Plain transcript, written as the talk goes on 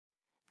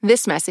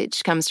This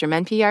message comes from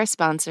NPR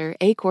sponsor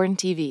Acorn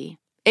TV.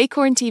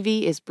 Acorn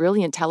TV is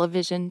brilliant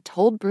television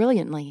told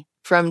brilliantly,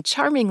 from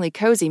charmingly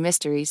cozy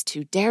mysteries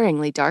to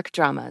daringly dark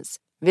dramas.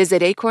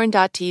 Visit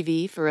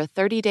acorn.tv for a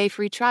 30-day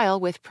free trial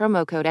with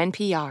promo code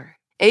NPR.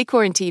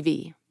 Acorn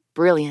TV.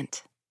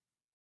 Brilliant.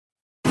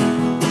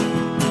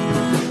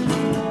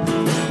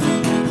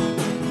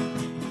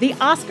 The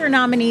Oscar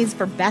nominees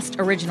for Best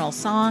Original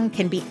Song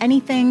can be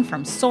anything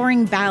from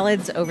soaring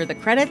ballads over the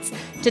credits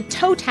to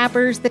toe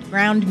tappers that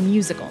ground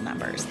musical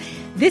numbers.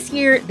 This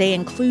year, they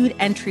include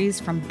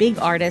entries from big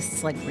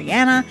artists like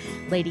Rihanna,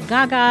 Lady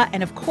Gaga,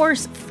 and of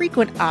course,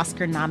 frequent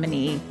Oscar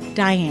nominee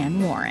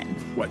Diane Warren.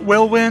 What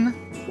will win,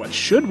 what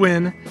should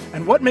win,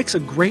 and what makes a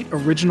great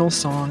original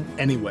song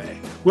anyway?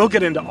 We'll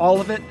get into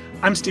all of it.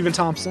 I'm Stephen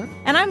Thompson.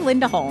 And I'm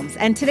Linda Holmes.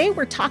 And today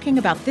we're talking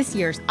about this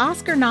year's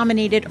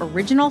Oscar-nominated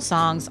original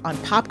songs on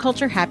Pop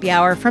Culture Happy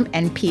Hour from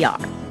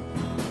NPR.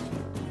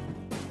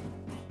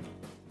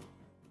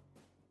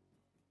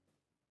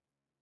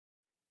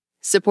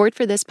 Support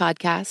for this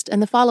podcast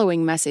and the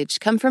following message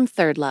come from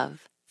Third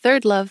Love.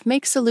 Third Love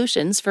makes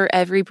solutions for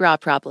every bra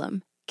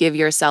problem. Give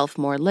yourself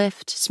more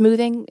lift,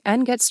 smoothing,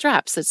 and get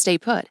straps that stay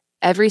put.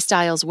 Every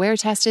style's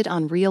wear-tested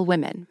on real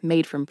women,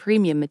 made from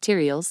premium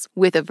materials,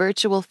 with a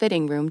virtual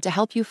fitting room to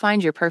help you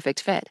find your perfect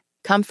fit.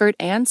 Comfort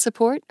and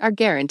support are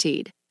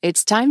guaranteed.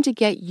 It's time to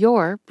get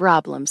your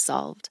problem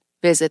solved.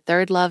 Visit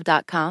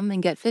thirdlove.com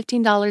and get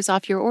 $15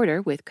 off your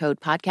order with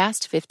code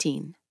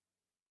podcast15.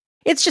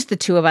 It's just the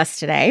two of us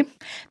today.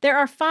 There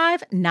are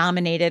 5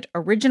 nominated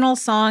original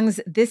songs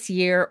this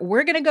year.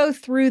 We're going to go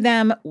through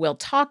them. We'll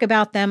talk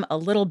about them a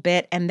little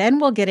bit, and then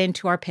we'll get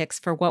into our picks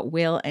for what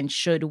will and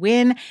should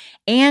win,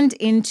 and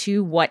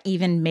into what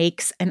even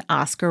makes an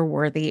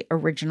Oscar-worthy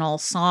original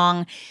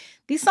song.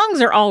 These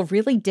songs are all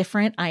really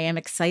different. I am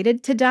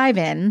excited to dive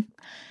in.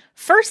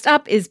 First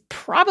up is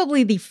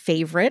probably the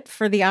favorite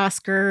for the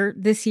Oscar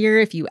this year.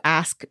 If you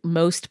ask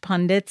most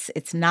pundits,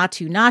 it's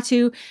Naatu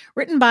Naatu,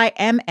 written by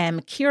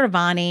M.M.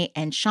 Keeravani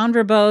and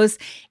Chandra Bose.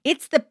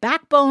 It's the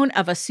backbone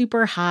of a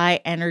super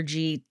high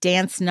energy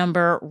dance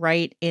number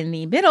right in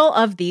the middle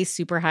of the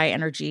super high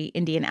energy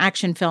Indian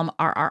action film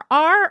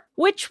RRR,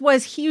 which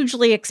was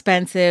hugely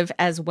expensive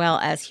as well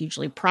as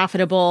hugely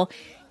profitable.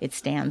 It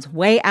stands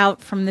way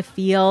out from the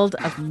field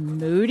of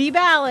moody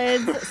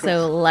ballads,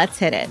 so let's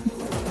hit it.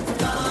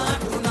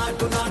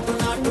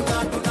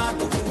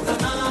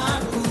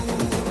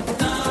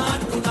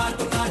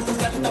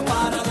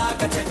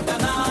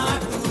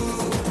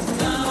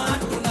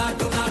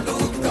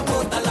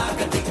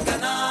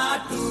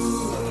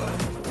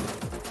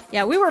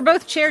 Yeah, we were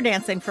both chair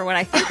dancing for what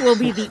I think will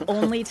be the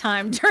only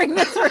time during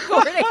this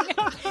recording.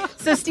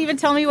 So, Stephen,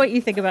 tell me what you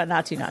think about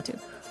Naatu Naatu.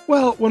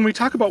 Well, when we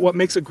talk about what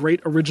makes a great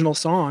original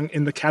song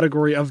in the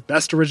category of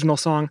Best Original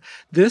Song,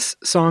 this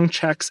song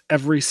checks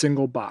every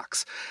single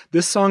box.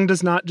 This song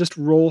does not just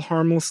roll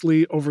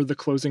harmlessly over the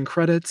closing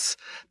credits.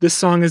 This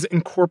song is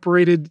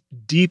incorporated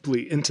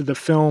deeply into the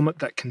film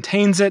that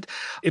contains it.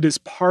 It is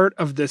part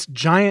of this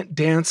giant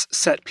dance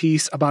set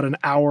piece about an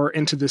hour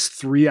into this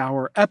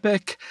 3-hour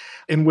epic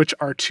in which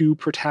our two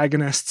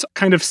protagonists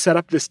kind of set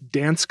up this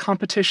dance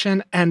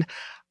competition. And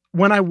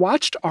when I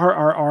watched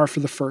RRR for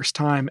the first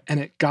time and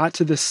it got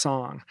to this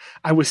song,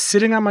 I was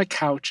sitting on my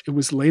couch, it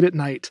was late at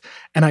night,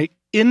 and I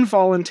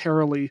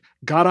involuntarily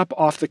got up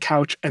off the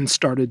couch and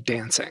started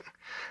dancing.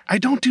 I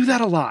don't do that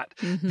a lot.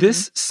 Mm-hmm.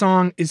 This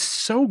song is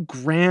so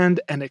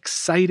grand and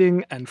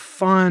exciting and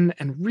fun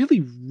and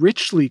really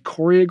richly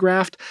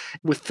choreographed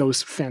with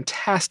those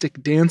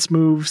fantastic dance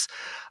moves.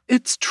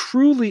 It's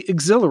truly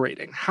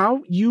exhilarating.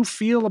 How you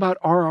feel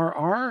about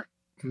RRR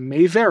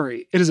may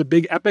vary. It is a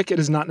big epic. It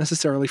is not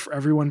necessarily for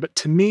everyone, but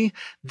to me,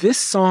 this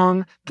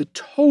song, the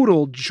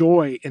total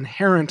joy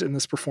inherent in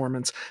this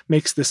performance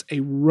makes this a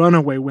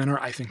runaway winner.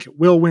 I think it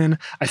will win.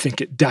 I think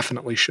it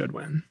definitely should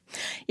win.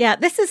 Yeah,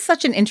 this is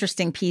such an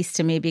interesting piece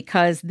to me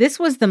because this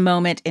was the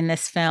moment in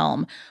this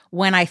film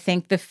when I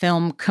think the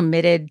film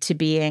committed to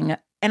being,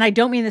 and I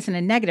don't mean this in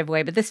a negative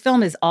way, but this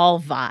film is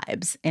all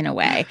vibes in a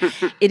way.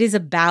 It is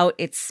about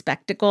its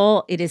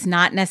spectacle. It is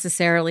not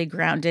necessarily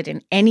grounded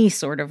in any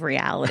sort of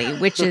reality,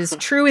 which is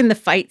true in the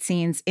fight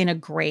scenes in a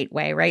great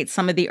way, right?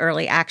 Some of the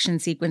early action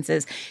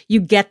sequences,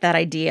 you get that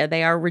idea.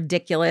 They are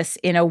ridiculous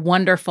in a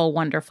wonderful,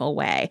 wonderful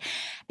way.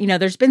 You know,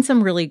 there's been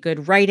some really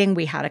good writing.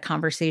 We had a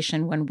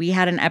conversation when we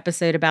had an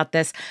episode about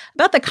this,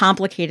 about the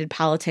complicated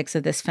politics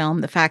of this film,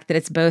 the fact that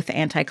it's both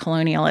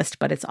anti-colonialist,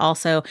 but it's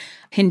also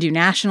Hindu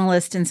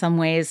nationalist in some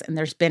ways. And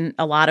there's been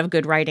a lot of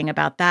good writing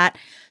about that.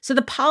 So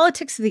the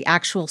politics of the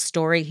actual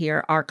story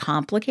here are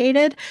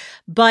complicated,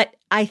 but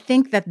I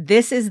think that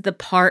this is the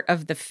part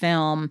of the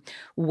film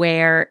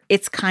where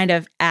it's kind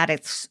of at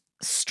its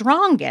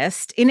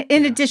strongest in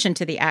addition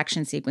to the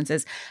action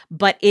sequences,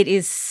 but it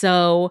is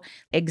so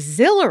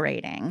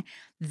exhilarating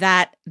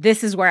that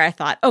this is where I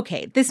thought,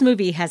 okay, this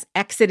movie has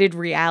exited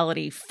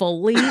reality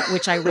fully,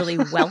 which I really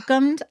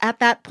welcomed at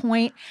that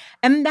point.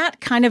 And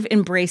that kind of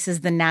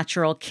embraces the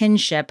natural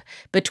kinship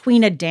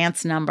between a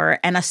dance number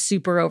and a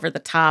super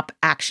over-the-top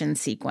action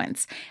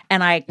sequence.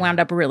 And I wound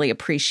up really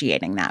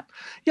appreciating that.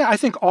 Yeah, I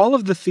think all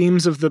of the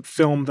themes of the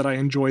film that I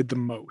enjoyed the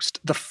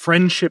most, the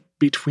friendship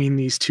between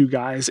these two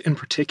guys in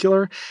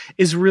particular,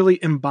 is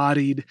really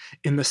embodied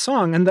in the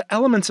song. And the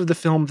elements of the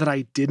film that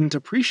I didn't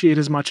appreciate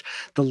as much,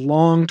 the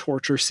long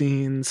torture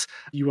scenes,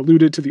 you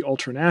alluded to the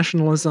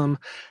ultranationalism,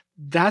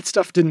 that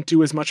stuff didn't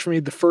do as much for me.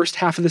 The first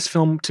half of this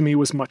film to me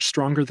was much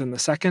stronger than the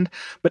second,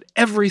 but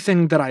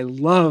everything that I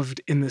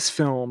loved in this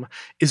film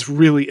is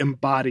really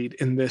embodied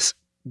in this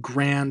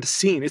grand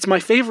scene. It's my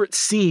favorite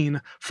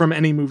scene from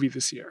any movie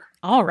this year.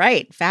 All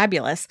right.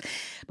 Fabulous.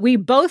 We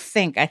both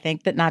think, I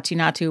think, that Naatu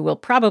Naatu will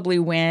probably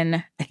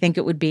win. I think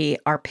it would be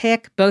our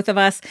pick, both of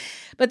us.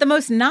 But the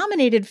most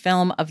nominated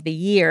film of the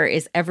year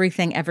is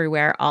Everything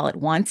Everywhere All at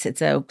Once.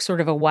 It's a sort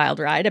of a wild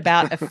ride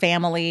about a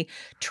family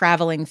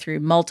traveling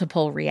through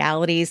multiple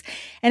realities.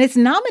 And it's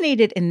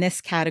nominated in this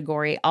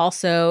category.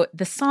 Also,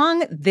 the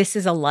song This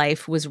Is a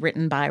Life was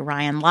written by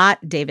Ryan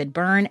Lott, David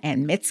Byrne,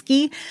 and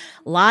Mitski.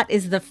 Lott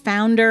is the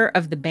founder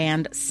of the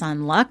band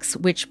Son Lux,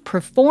 which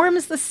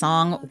performs the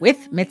song with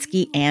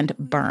Mitski and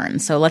Byrne.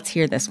 So let's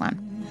hear this one.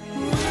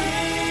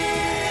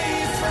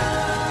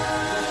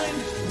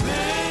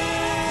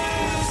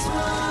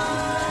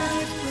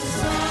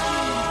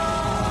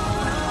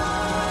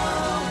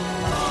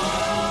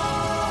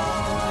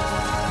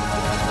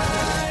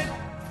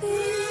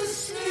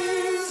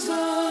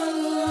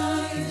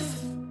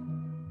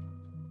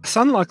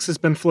 Son Lux has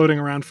been floating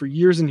around for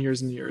years and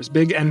years and years.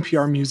 Big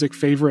NPR music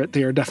favorite.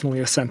 They are definitely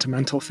a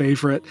sentimental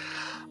favorite.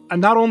 I'm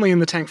not only in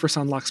the tank for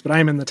Son Lux, but I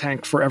am in the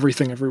tank for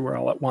Everything Everywhere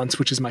All at Once,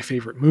 which is my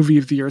favorite movie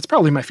of the year. It's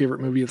probably my favorite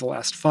movie of the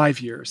last 5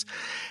 years.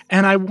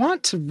 And I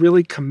want to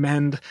really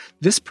commend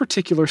this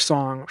particular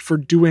song for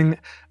doing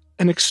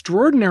an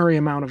extraordinary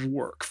amount of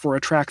work for a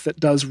track that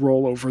does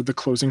roll over the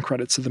closing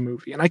credits of the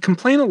movie. And I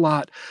complain a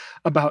lot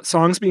about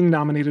songs being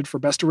nominated for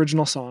Best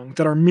Original Song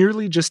that are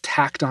merely just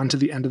tacked onto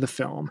the end of the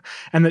film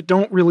and that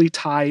don't really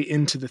tie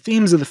into the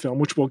themes of the film,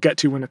 which we'll get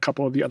to in a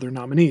couple of the other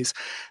nominees.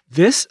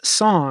 This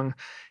song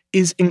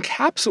is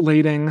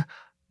encapsulating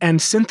and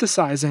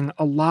synthesizing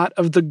a lot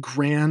of the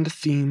grand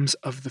themes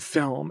of the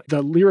film.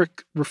 The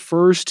lyric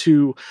refers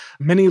to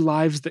many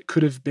lives that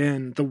could have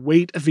been, the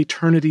weight of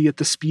eternity at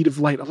the speed of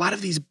light. A lot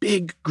of these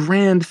big,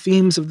 grand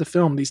themes of the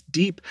film, these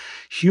deep,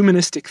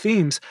 humanistic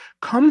themes,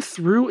 come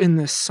through in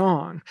this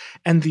song.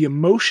 And the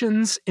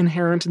emotions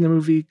inherent in the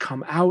movie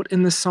come out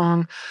in the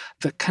song.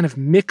 The kind of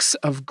mix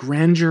of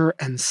grandeur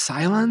and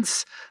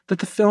silence that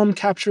the film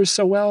captures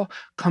so well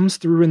comes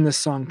through in this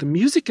song. The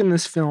music in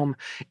this film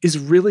is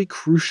really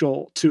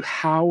crucial to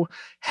how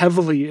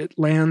heavily it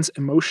lands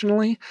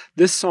emotionally.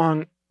 This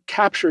song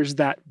captures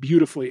that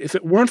beautifully. If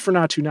it weren't for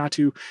Naatu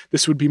Naatu,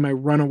 this would be my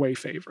runaway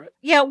favorite.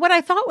 Yeah, what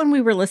I thought when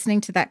we were listening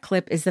to that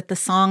clip is that the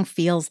song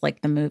feels like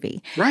the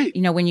movie. Right.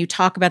 You know, when you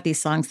talk about these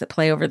songs that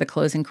play over the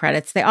closing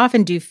credits, they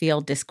often do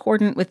feel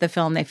discordant with the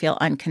film. They feel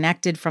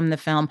unconnected from the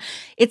film.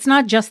 It's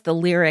not just the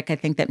lyric, I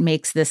think, that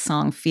makes this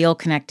song feel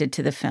connected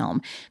to the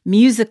film.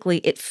 Musically,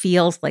 it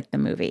feels like the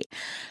movie.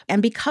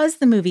 And because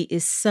the movie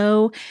is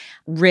so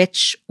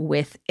rich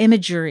with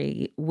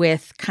imagery,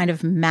 with kind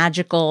of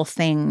magical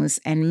things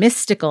and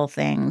mystical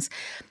things,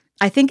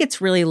 I think it's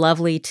really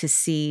lovely to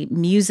see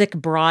music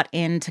brought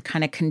in to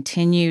kind of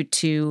continue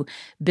to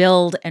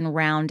build and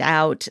round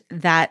out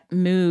that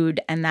mood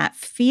and that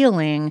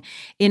feeling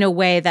in a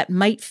way that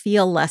might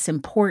feel less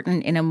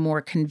important in a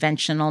more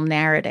conventional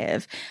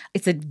narrative.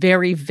 It's a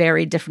very,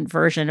 very different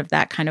version of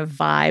that kind of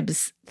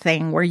vibes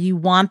thing where you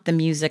want the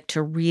music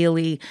to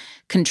really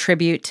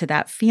contribute to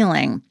that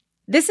feeling.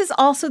 This is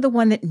also the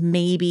one that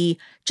maybe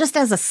just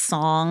as a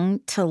song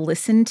to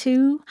listen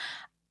to,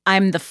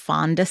 I'm the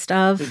fondest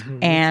of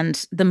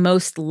and the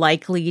most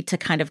likely to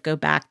kind of go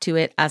back to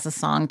it as a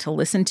song to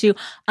listen to,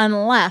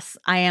 unless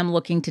I am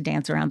looking to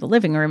dance around the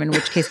living room, in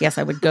which case, yes,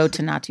 I would go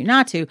to Naatu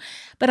Naatu.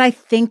 But I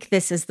think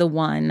this is the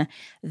one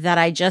that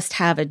I just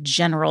have a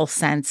general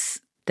sense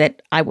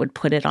that I would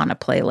put it on a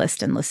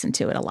playlist and listen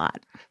to it a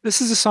lot. This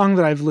is a song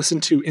that I've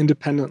listened to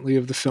independently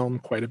of the film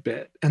quite a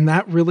bit. And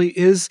that really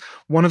is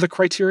one of the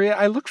criteria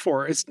I look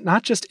for. It's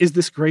not just, is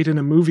this great in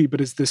a movie, but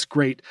is this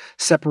great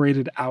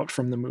separated out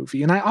from the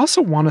movie? And I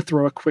also want to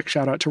throw a quick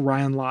shout out to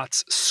Ryan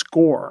Lott's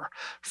score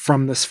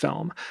from this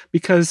film,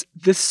 because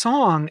this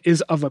song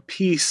is of a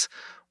piece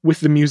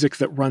with the music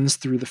that runs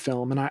through the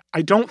film. And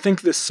I don't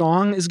think this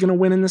song is going to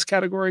win in this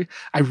category.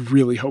 I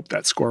really hope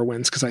that score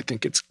wins because I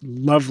think it's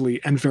lovely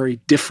and very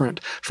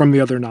different from the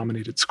other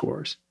nominated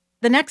scores.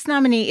 The next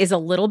nominee is a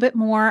little bit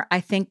more,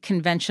 I think,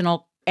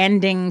 conventional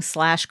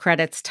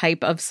ending/credits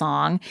type of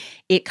song.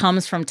 It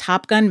comes from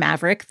Top Gun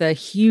Maverick, the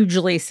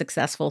hugely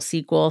successful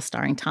sequel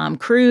starring Tom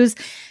Cruise.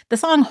 The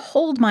song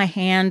Hold My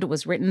Hand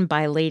was written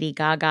by Lady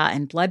Gaga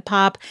and Blood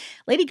Pop.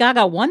 Lady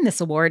Gaga won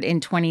this award in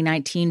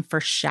 2019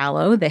 for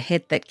Shallow, the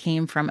hit that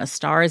came from A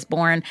Star Is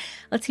Born.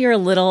 Let's hear a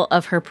little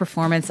of her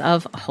performance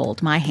of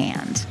Hold My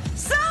Hand.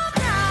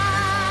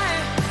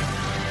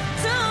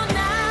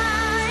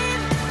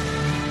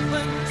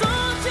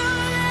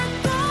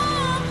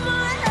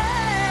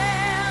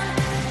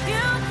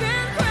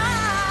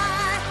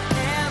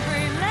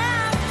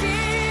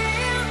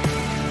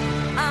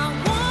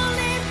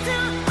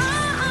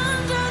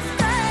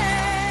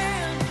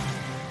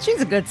 She's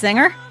a good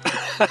singer.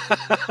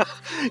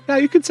 Yeah,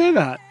 you could say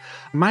that.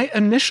 My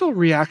initial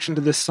reaction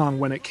to this song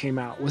when it came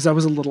out was I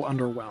was a little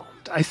underwhelmed.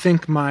 I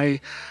think my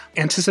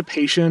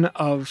anticipation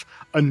of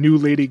a new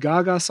Lady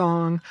Gaga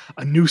song,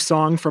 a new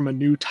song from a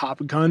new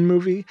Top Gun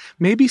movie,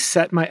 maybe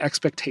set my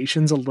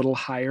expectations a little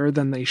higher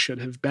than they should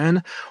have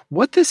been.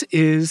 What this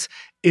is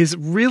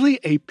really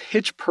a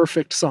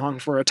pitch-perfect song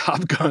for a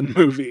Top Gun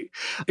movie.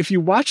 If you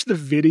watch the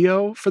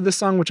video for this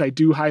song, which I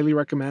do highly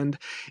recommend,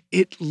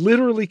 it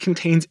literally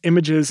contains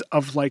images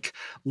of like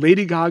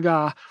Lady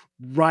Gaga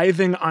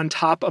writhing on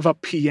top of a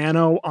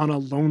piano on a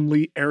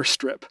lonely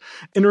airstrip,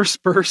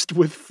 interspersed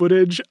with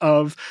footage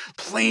of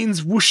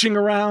planes whooshing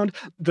around,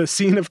 the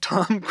scene of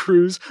Tom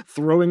Cruise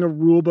throwing a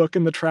rule book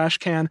in the trash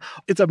can.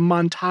 It's a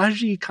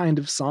montage-y kind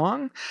of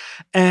song.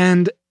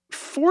 And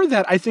for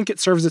that, I think it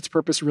serves its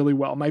purpose really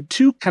well. My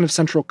two kind of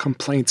central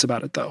complaints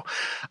about it, though,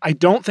 I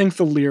don't think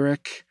the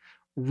lyric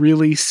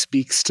really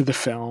speaks to the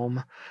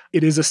film.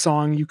 It is a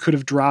song you could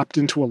have dropped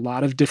into a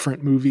lot of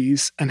different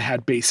movies and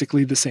had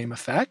basically the same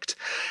effect.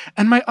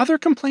 And my other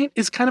complaint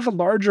is kind of a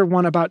larger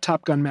one about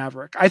Top Gun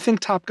Maverick. I think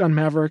Top Gun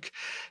Maverick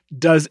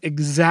does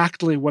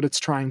exactly what it's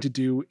trying to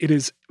do. It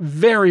is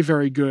very,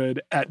 very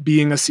good at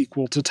being a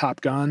sequel to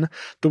Top Gun.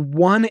 The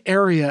one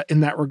area in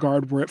that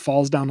regard where it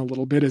falls down a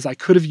little bit is I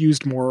could have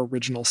used more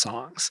original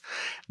songs.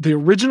 The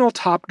original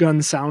Top Gun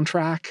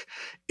soundtrack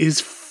is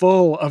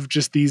full of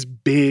just these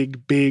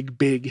big, big,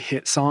 big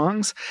hit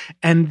songs.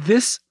 And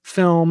this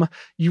film,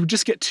 you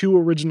just get two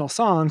original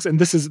songs, and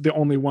this is the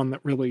only one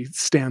that really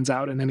stands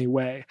out in any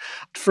way.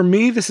 For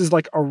me, this is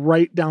like a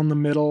right down the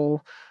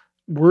middle,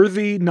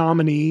 worthy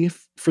nominee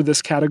for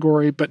this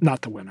category, but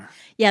not the winner.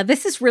 Yeah,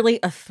 this is really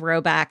a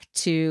throwback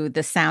to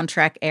the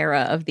soundtrack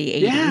era of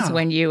the 80s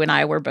when you and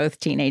I were both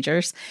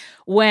teenagers,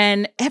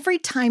 when every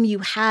time you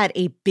had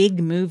a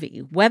big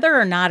movie, whether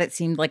or not it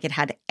seemed like it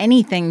had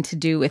anything to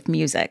do with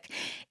music,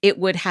 it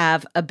would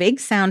have a big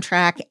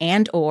soundtrack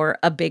and or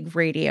a big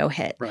radio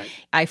hit. Right.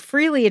 I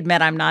freely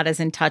admit I'm not as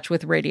in touch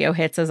with radio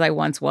hits as I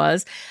once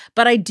was,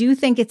 but I do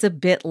think it's a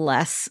bit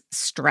less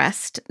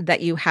stressed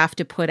that you have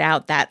to put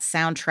out that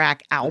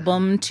soundtrack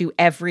album to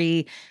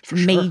every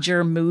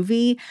major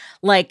movie.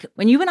 Like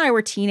when you and I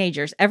were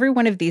teenagers, every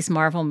one of these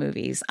Marvel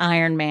movies,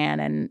 Iron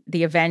Man and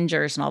the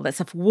Avengers and all that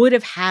stuff, would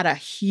have had a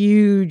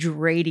huge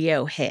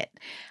radio hit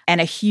and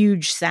a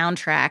huge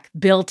soundtrack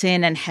built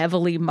in and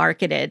heavily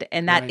marketed.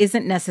 And that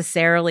isn't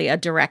necessarily a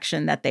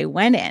direction that they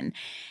went in.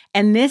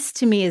 And this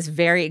to me is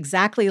very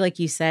exactly like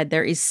you said,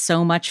 there is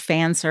so much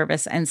fan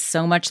service and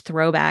so much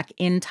throwback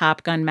in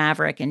Top Gun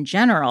Maverick in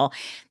general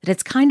that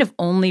it's kind of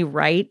only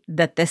right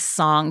that this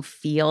song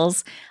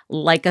feels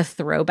like a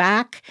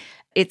throwback.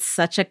 It's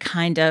such a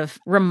kind of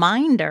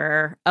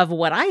reminder of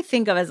what I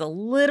think of as a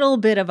little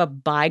bit of a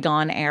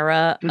bygone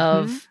era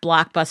of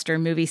blockbuster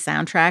movie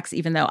soundtracks,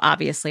 even though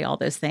obviously all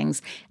those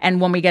things.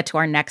 And when we get to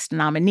our next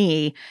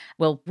nominee,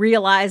 we'll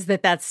realize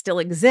that that still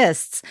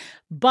exists,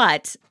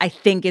 but I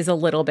think is a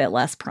little bit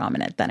less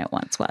prominent than it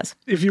once was.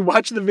 If you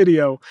watch the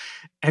video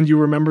and you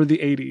remember the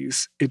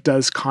 80s, it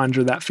does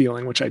conjure that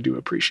feeling, which I do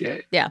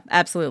appreciate. Yeah,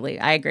 absolutely.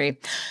 I agree.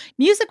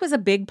 Music was a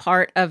big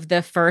part of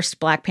the first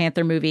Black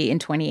Panther movie in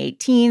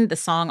 2018.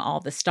 The song All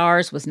the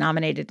Stars was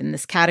nominated in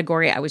this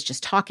category. I was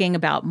just talking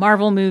about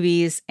Marvel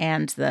movies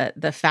and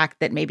the fact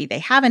that maybe they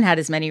haven't had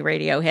as many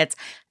radio hits.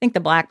 I think the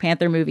Black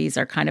Panther movies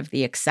are kind of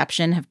the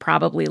exception, have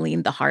probably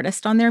leaned the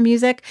hardest on their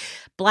music.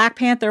 Black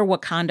Panther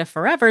Wakanda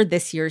Forever,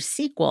 this year's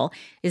sequel,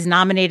 is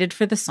nominated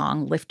for the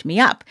song Lift Me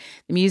Up.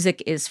 The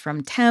music is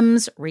from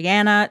Thames,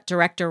 Rihanna,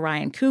 director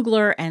Ryan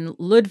Coogler, and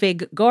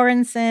Ludwig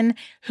Göransson,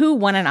 who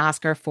won an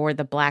Oscar for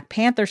the Black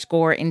Panther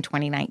score in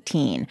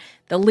 2019.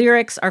 The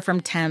lyrics are from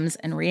Thames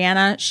and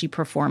Rihanna. She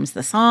performs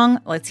the song.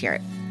 Let's hear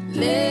it.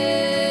 Lift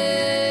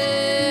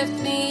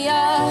me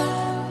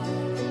up,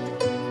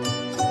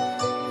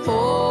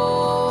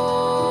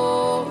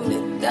 hold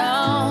it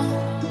down,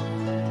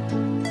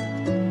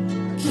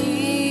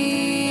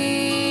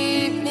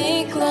 keep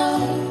me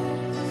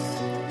close,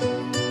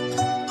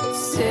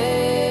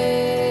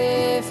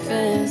 safe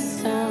and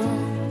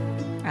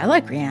sound. I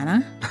like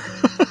Rihanna.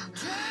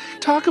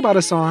 Talk about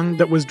a song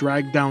that was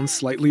dragged down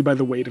slightly by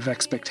the weight of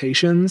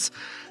expectations.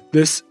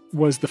 This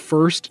was the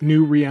first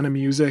new Rihanna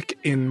music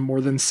in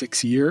more than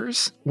 6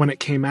 years when it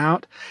came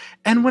out.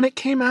 And when it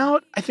came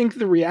out, I think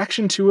the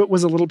reaction to it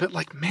was a little bit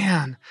like,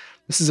 man,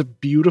 This is a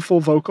beautiful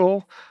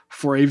vocal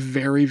for a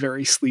very,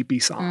 very sleepy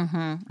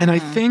song. And I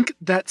think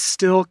that's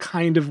still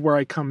kind of where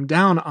I come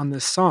down on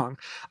this song.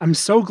 I'm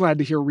so glad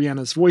to hear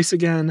Rihanna's voice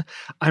again.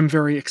 I'm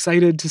very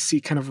excited to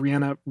see kind of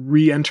Rihanna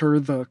re-enter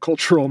the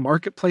cultural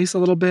marketplace a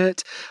little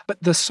bit.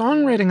 But the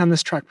songwriting on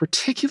this track,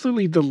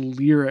 particularly the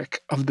lyric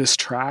of this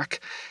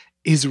track,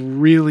 is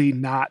really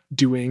not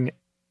doing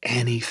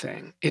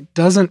anything. It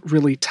doesn't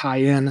really tie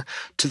in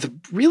to the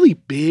really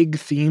big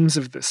themes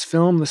of this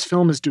film. This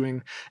film is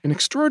doing an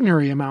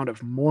extraordinary amount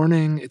of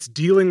mourning. It's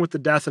dealing with the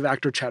death of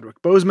actor Chadwick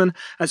Boseman,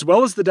 as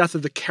well as the death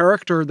of the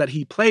character that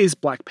he plays,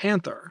 Black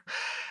Panther.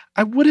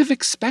 I would have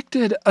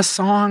expected a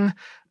song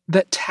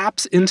that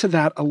taps into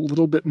that a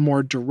little bit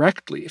more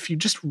directly. If you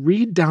just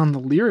read down the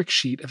lyric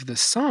sheet of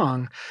this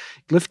song,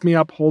 lift me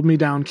up, hold me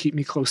down, keep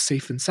me close,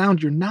 safe and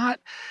sound, you're not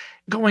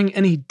going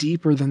any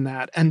deeper than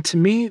that. And to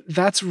me,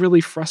 that's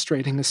really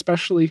frustrating,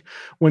 especially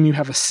when you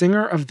have a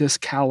singer of this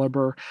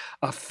caliber,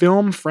 a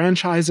film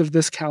franchise of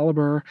this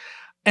caliber,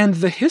 and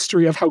the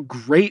history of how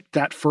great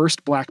that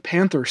first Black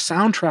Panther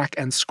soundtrack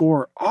and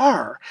score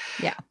are.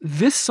 Yeah.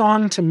 This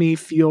song to me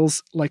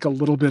feels like a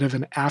little bit of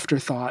an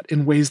afterthought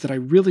in ways that I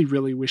really,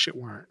 really wish it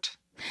weren't.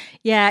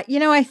 Yeah.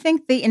 I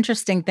think the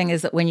interesting thing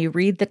is that when you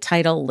read the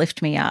title,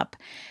 Lift Me Up,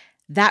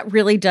 that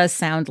really does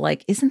sound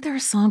like, isn't there a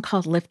song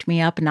called Lift Me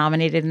Up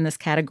nominated in this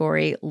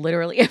category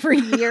literally every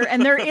year?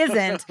 And there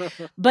isn't.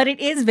 But it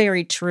is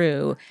very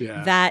true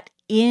that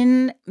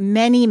in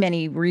many,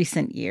 many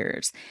recent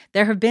years,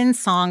 there have been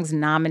songs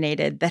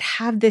nominated that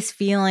have this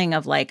feeling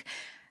of like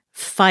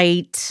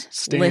fight,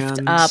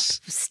 lift up,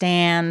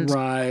 stand,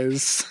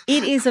 rise.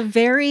 It is a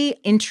very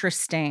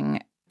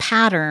interesting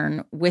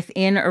pattern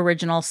within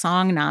original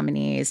song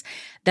nominees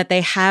that they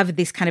have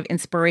these kind of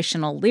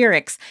inspirational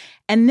lyrics.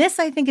 And this,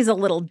 I think, is a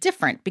little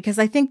different because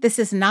I think this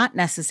is not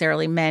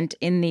necessarily meant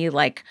in the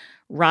like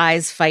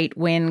rise, fight,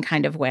 win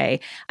kind of way.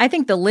 I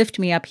think the Lift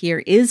Me Up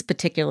here is,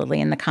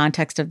 particularly in the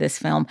context of this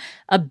film,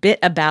 a bit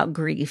about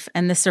grief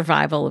and the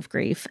survival of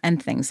grief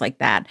and things like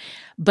that.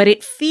 But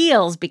it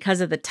feels, because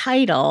of the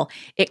title,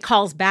 it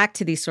calls back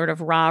to these sort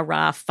of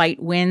rah-rah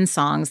fight win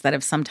songs that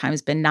have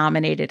sometimes been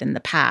nominated in the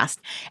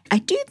past. I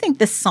do think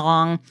the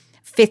song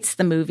fits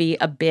the movie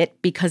a bit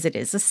because it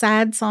is a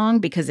sad song,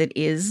 because it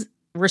is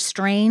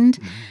restrained.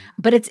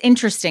 But it's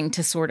interesting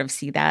to sort of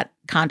see that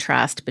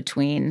contrast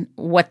between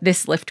what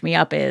this Lift Me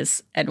Up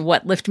is and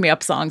what Lift Me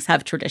Up songs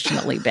have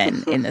traditionally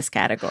been in this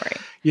category.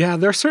 Yeah,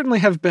 there certainly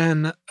have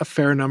been a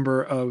fair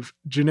number of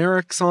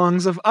generic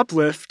songs of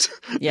uplift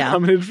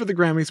nominated for the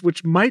Grammys,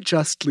 which might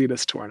just lead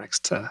us to our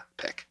next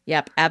pick.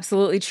 Yep,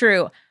 absolutely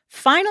true.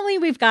 Finally,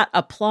 we've got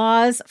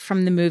applause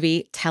from the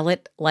movie Tell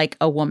It Like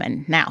a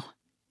Woman. Now,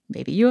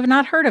 maybe you have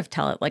not heard of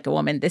Tell It Like a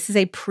Woman. This is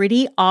a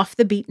pretty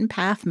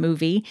off-the-beaten-path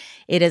movie.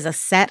 It is a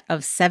set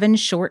of 7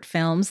 short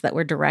films that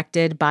were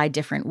directed by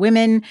different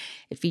women.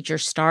 It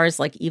features stars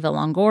like Eva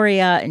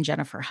Longoria and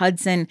Jennifer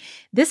Hudson.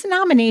 This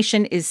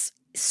nomination is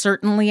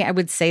certainly, I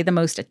would say, the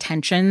most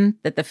attention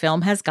that the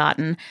film has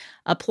gotten.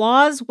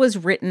 Applause was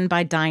written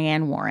by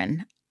Diane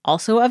Warren.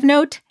 Also of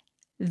note,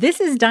 this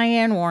is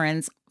Diane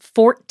Warren's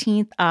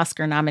 14th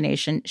Oscar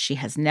nomination. She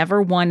has never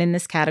won in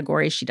this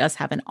category. She does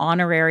have an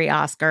honorary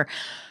Oscar.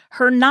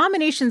 Her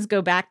nominations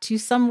go back to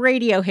some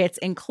radio hits,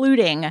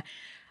 including,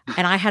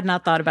 and I had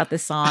not thought about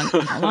this song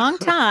in a long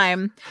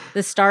time,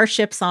 the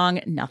Starship song,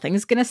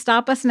 Nothing's Gonna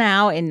Stop Us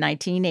Now in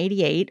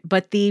 1988.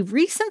 But the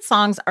recent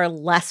songs are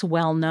less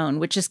well known,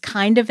 which is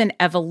kind of an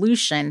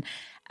evolution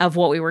of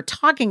what we were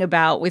talking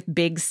about with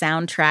big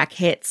soundtrack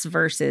hits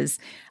versus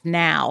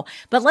now.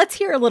 But let's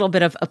hear a little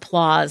bit of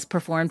Applause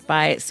performed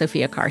by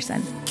Sophia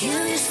Carson.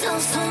 Give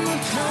yourself some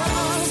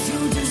applause,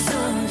 you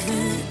deserve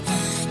it.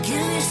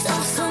 Give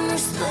yourself some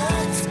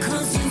respect,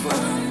 cause you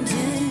earned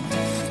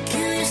it.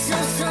 Give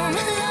yourself some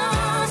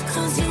love,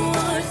 cause you're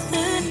worth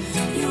it.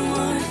 You're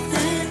worth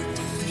it,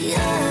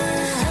 yeah.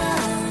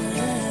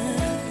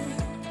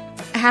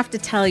 I have to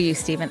tell you,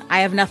 Stephen, I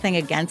have nothing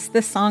against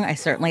this song. I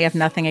certainly have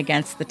nothing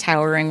against the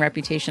towering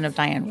reputation of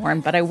Diane Warren,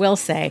 but I will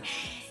say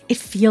it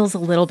feels a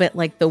little bit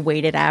like the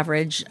weighted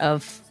average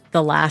of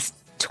the last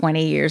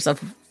 20 years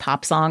of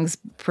pop songs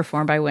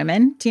performed by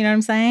women. Do you know what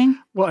I'm saying?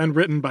 Well, and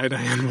written by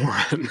Diane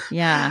Warren.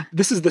 Yeah.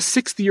 This is the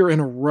 6th year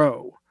in a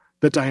row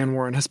that Diane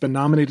Warren has been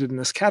nominated in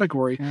this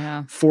category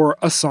for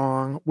a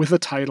song with a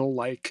title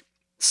like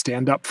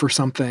Stand Up for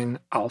Something,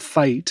 I'll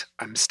Fight,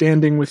 I'm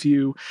Standing With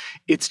You.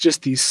 It's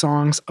just these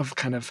songs of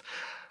kind of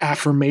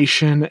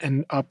affirmation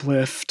and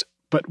uplift,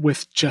 but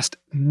with just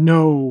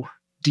no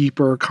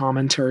deeper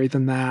commentary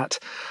than that.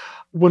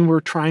 When we're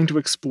trying to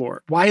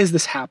explore, why is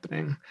this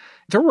happening?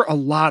 There were a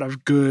lot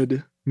of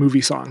good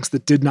movie songs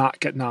that did not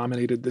get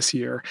nominated this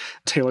year.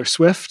 Taylor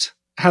Swift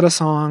had a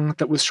song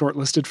that was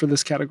shortlisted for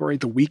this category.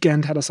 The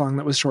Weeknd had a song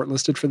that was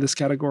shortlisted for this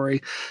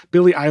category.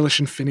 Billie Eilish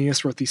and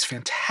Finneas wrote these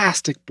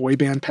fantastic boy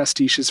band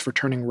pastiches for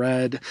Turning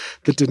Red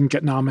that didn't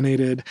get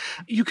nominated.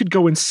 You could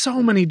go in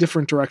so many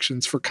different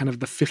directions for kind of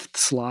the 5th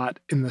slot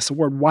in this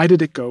award. Why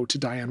did it go to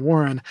Diane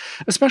Warren?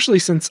 Especially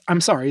since,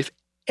 I'm sorry, if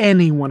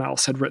anyone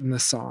else had written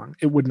this song,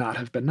 it would not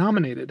have been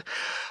nominated.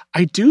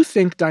 I do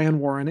think Diane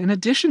Warren, in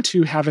addition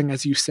to having,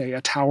 as you say,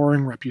 a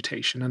towering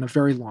reputation and a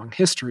very long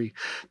history,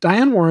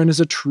 Diane Warren is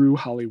a true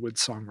Hollywood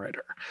songwriter.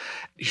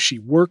 She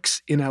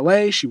works in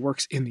LA, she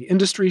works in the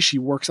industry, she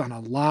works on a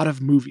lot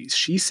of movies.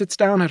 She sits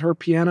down at her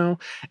piano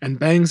and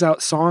bangs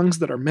out songs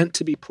that are meant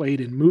to be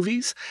played in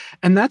movies,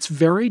 and that's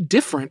very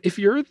different. If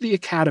you're the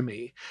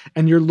Academy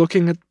and you're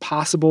looking at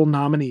possible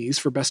nominees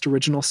for Best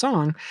Original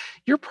Song,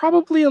 you're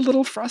probably a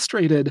little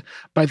frustrated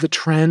by the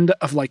trend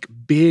of like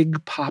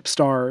big pop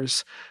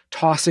stars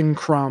tossing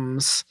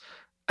crumbs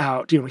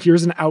out.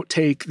 Here's an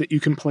outtake that you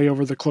can play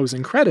over the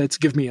closing credits,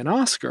 give me an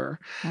Oscar,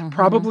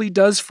 probably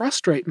does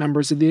frustrate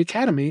members of the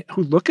Academy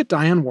who look at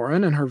Diane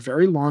Warren and her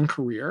very long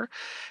career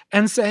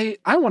and say,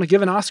 I want to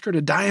give an Oscar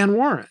to Diane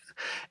Warren.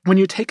 When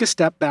you take a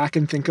step back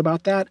and think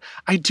about that,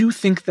 I do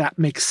think that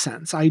makes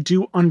sense. I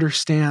do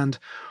understand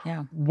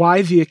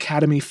why the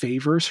Academy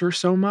favors her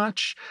so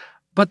much,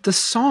 but the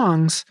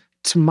songs,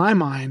 to my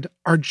mind,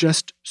 are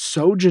just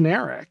so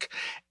generic.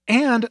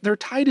 And they're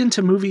tied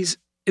into movies,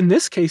 in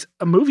this case,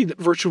 a movie that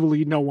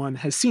virtually no one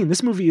has seen.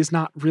 This movie has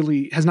not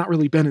really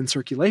been in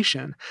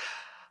circulation.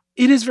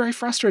 It is very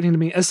frustrating to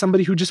me as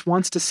somebody who just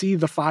wants to see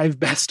the 5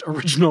 best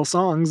original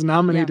songs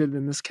nominated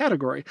in this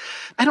category.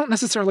 I don't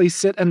necessarily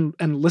sit and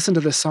listen to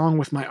this song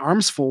with my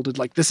arms folded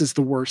like this is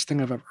the worst thing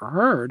I've ever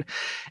heard.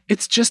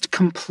 It's just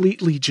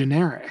completely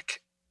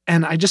generic.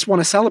 And I just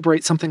want to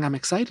celebrate something I'm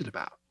excited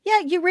about.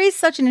 Yeah, you raised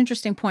such an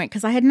interesting point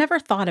because I had never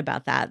thought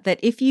about that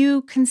if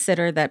you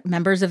consider that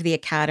members of the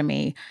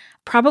Academy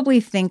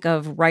probably think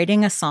of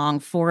writing a song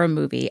for a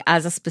movie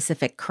as a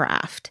specific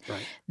craft,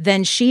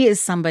 then she is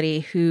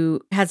somebody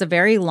who has a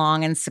very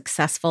long and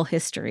successful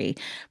history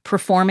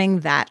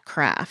performing that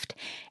craft.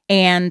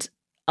 And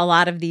a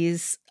lot of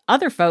these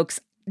other folks,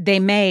 they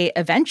may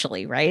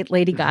eventually, right?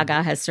 Lady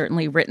Gaga has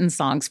certainly written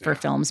songs for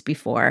films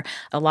before.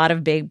 A lot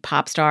of big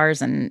pop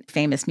stars and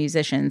famous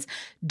musicians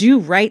do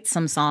write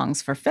some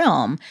songs for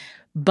film,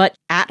 but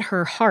at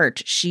her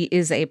heart, she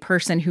is a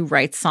person who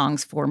writes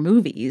songs for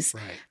movies.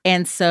 Right.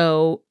 And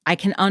so I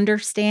can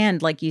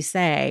understand, like you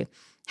say,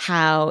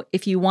 how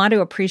if you want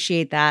to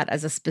appreciate that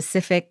as a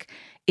specific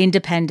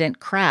independent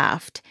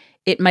craft,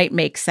 it might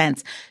make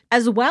sense.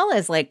 As well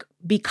as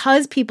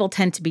because people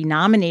tend to be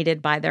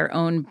nominated by their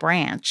own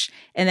branch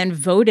and then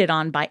voted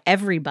on by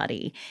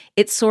everybody,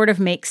 it sort of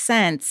makes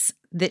sense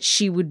that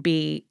she would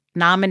be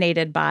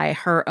nominated by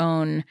her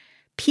own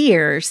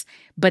peers,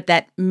 but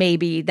that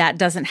maybe that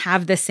doesn't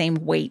have the same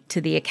weight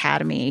to the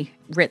Academy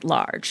writ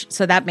large.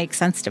 So that makes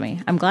sense to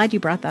me. I'm glad you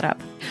brought that up.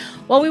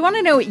 Well, we want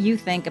to know what you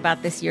think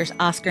about this year's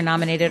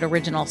Oscar-nominated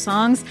original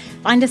songs.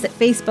 Find us at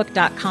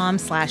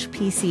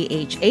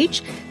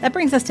facebook.com/PCHH. That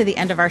brings us to the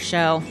end of our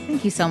show.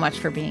 Thank you so much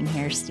for being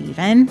here,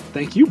 Stephen.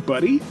 Thank you,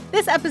 buddy.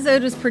 This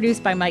episode was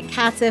produced by Mike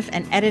Katziff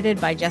and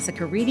edited by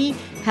Jessica Reedy.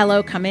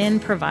 Hello Come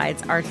In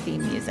provides our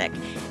theme music.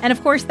 And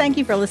of course, thank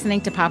you for listening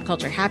to Pop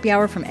Culture Happy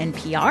Hour from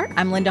NPR.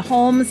 I'm Linda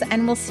Holmes,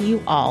 and we'll see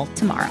you all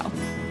tomorrow.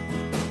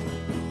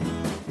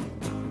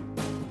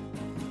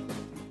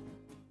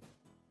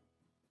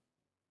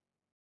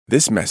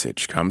 This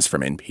message comes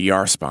from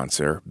NPR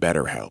sponsor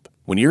BetterHelp.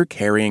 When you're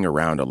carrying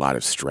around a lot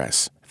of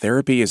stress,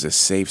 therapy is a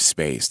safe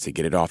space to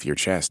get it off your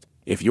chest.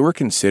 If you're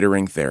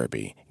considering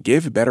therapy,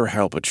 give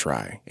BetterHelp a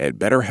try at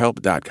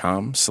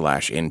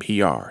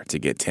BetterHelp.com/NPR to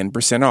get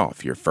 10%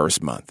 off your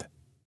first month.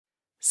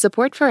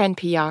 Support for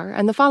NPR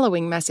and the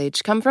following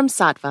message come from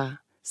Saatva.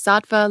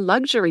 Saatva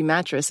luxury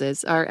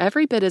mattresses are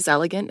every bit as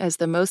elegant as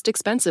the most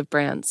expensive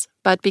brands,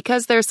 but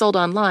because they're sold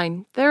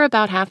online, they're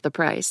about half the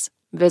price.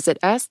 Visit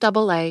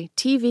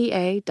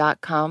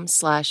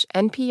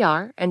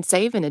SAATVA.com/NPR and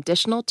save an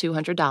additional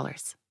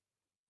 $200.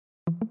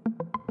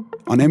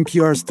 On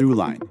NPR's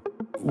Throughline.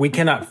 We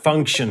cannot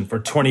function for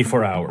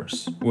 24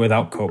 hours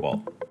without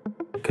cobalt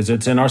because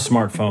it's in our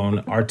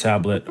smartphone, our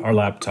tablet, our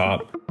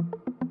laptop.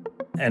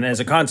 And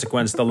as a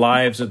consequence, the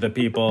lives of the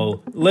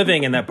people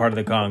living in that part of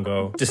the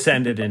Congo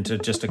descended into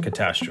just a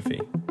catastrophe.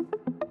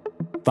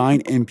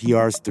 Find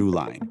NPR's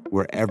Throughline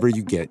wherever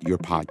you get your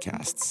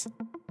podcasts.